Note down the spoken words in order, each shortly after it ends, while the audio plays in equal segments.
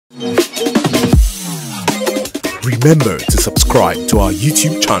Remember to subscribe to our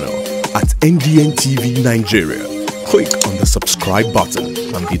YouTube channel at NDN TV Nigeria. Click on the subscribe button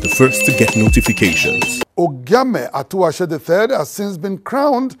and be the first to get notifications. Ogiame Atuwatse III has since been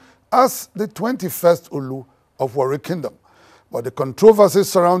crowned as the 21st Olu of Warri Kingdom. But the controversy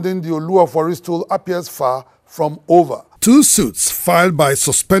surrounding the Olu of Warri Stool appears far from over. Two suits filed by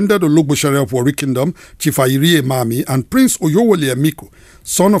suspended Ologbosere of Warri Kingdom, Chief Ayiri and Prince Oyowole Emiku,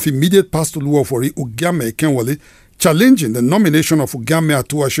 son of immediate past Olu of Warri, Ogiame Ekenwole, challenging the nomination of Ogiame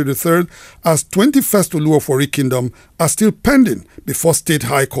Atuwatse III as 21st Olu of Warri Kingdom, are still pending before state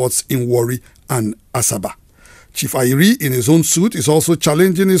high courts in Warri and Asaba. Chief Ayiri, in his own suit, is also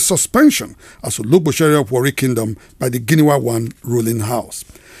challenging his suspension as Ologbosere of Warri Kingdom by the Giniwa I ruling house.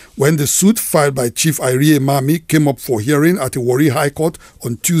 When the suit filed by Chief Ayiri came up for hearing at the Warri High Court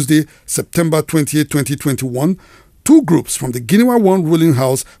on Tuesday, September 28, 2021, two groups from the Giniwa I ruling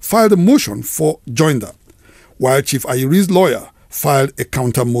house filed a motion for joinder, while Chief Ayiri's lawyer filed a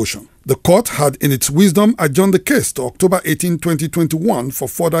counter motion. The court had, in its wisdom, adjourned the case to October 18, 2021 for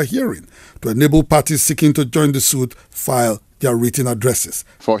further hearing to enable parties seeking to join the suit file their written addresses.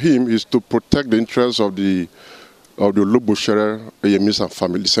 For him is to protect the interests of the Ologbosere, Ayemi and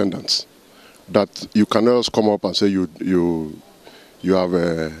family descendants. That you cannot just come up and say you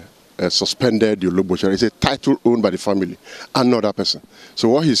have suspended the Ologbosere. It's a title owned by the family and not that person. So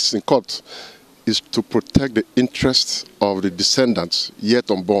what he's in court is to protect the interests of the descendants yet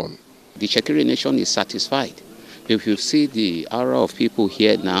unborn. The Shekiri nation is satisfied. If you see the aura of people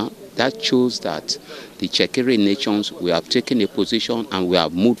here now, that shows that the Shekiri nations, we have taken a position and we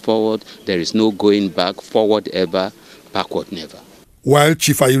have moved forward. There is no going back, forward ever, backward never. While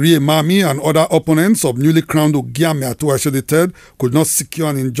Chief Ayiri and other opponents of newly crowned Ogiame Atuwatse III could not secure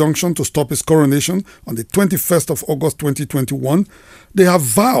an injunction to stop his coronation on the 21st of August 2021, they have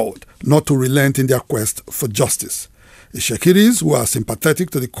vowed not to relent in their quest for justice. The Shekiris, who are sympathetic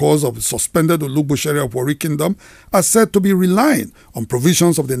to the cause of the suspended Ologbosere of Warri Kingdom, are said to be relying on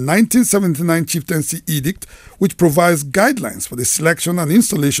provisions of the 1979 Chieftaincy Edict, which provides guidelines for the selection and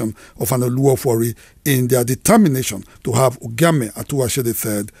installation of an Olu of Warri in their determination to have Ogiame Atuwatse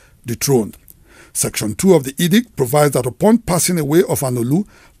III dethroned. Section 2 of the edict provides that upon passing away of an Olu,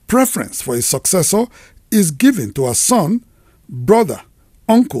 preference for his successor is given to a son, brother,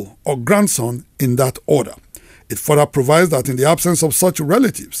 uncle, or grandson in that order. It further provides that in the absence of such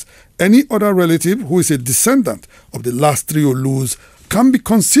relatives, any other relative who is a descendant of the last three Olus can be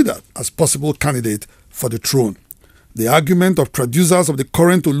considered as possible candidate for the throne. The argument of traducers of the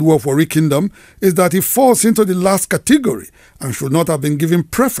current Olu of Warri Kingdom is that he falls into the last category and should not have been given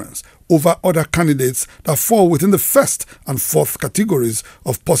preference over other candidates that fall within the first and fourth categories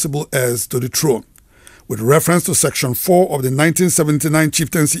of possible heirs to the throne. With reference to Section 4 of the 1979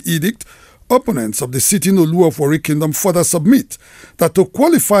 Chieftaincy Edict, opponents of the sitting Olu of Warri Kingdom further submit that to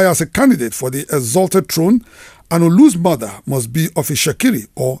qualify as a candidate for the exalted throne, an Olu's mother must be of a Shekiri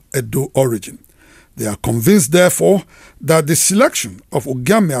or Edo origin. They are convinced, therefore, that the selection of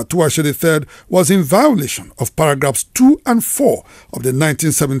Ogiame Atuwatse III was in violation of paragraphs 2 and 4 of the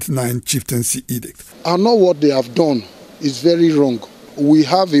 1979 Chieftaincy Edict. I know what they have done is very wrong. We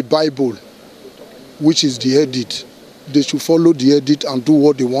have a Bible, which is the edict. They should follow the edict and do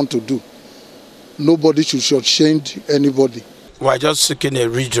what they want to do. Nobody should shortchange anybody. We are just seeking a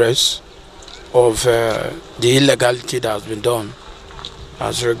redress of the illegality that has been done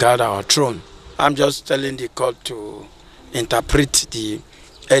as regards our throne. I'm just telling the court to interpret the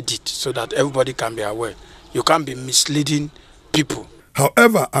edict so that everybody can be aware. You can't be misleading people.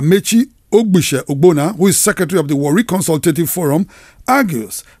 However, Amechi Ogbona, who is secretary of the Warri Consultative Forum,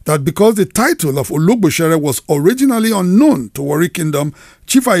 argues that because the title of Ologbosere was originally unknown to Warri Kingdom,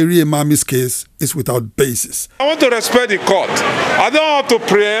 Chief Ayiri case is without basis. I want to respect the court. I don't have to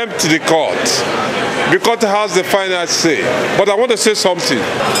preempt the court because it has the final say. But I want to say something.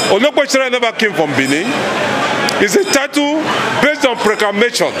 Ologbosere never came from Benin. It's a title based on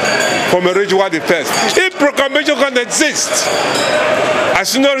proclamation from Erejuwa I. If proclamation can exist, I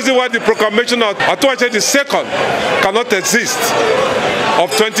see no reason why the proclamation of Atuwatse II cannot exist of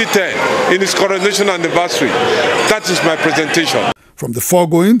 2010 in its coronation anniversary. That is my presentation. From the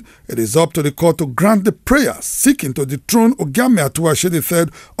foregoing, it is up to the court to grant the prayers seeking to dethrone Ogiame Atuwatse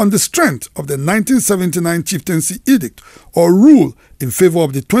III on the strength of the 1979 Chieftaincy Edict, or rule in favor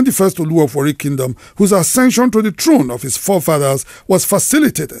of the 21st Olu of Warri Kingdom, whose ascension to the throne of his forefathers was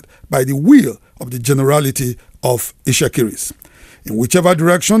facilitated by the will of the generality of Ishekiris. In whichever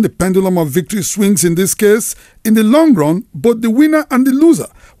direction the pendulum of victory swings in this case, in the long run, both the winner and the loser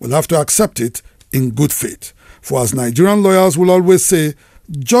will have to accept it in good faith. For as Nigerian lawyers will always say,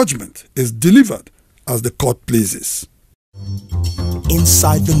 judgment is delivered as the court pleases.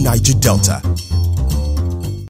 Inside the Niger Delta,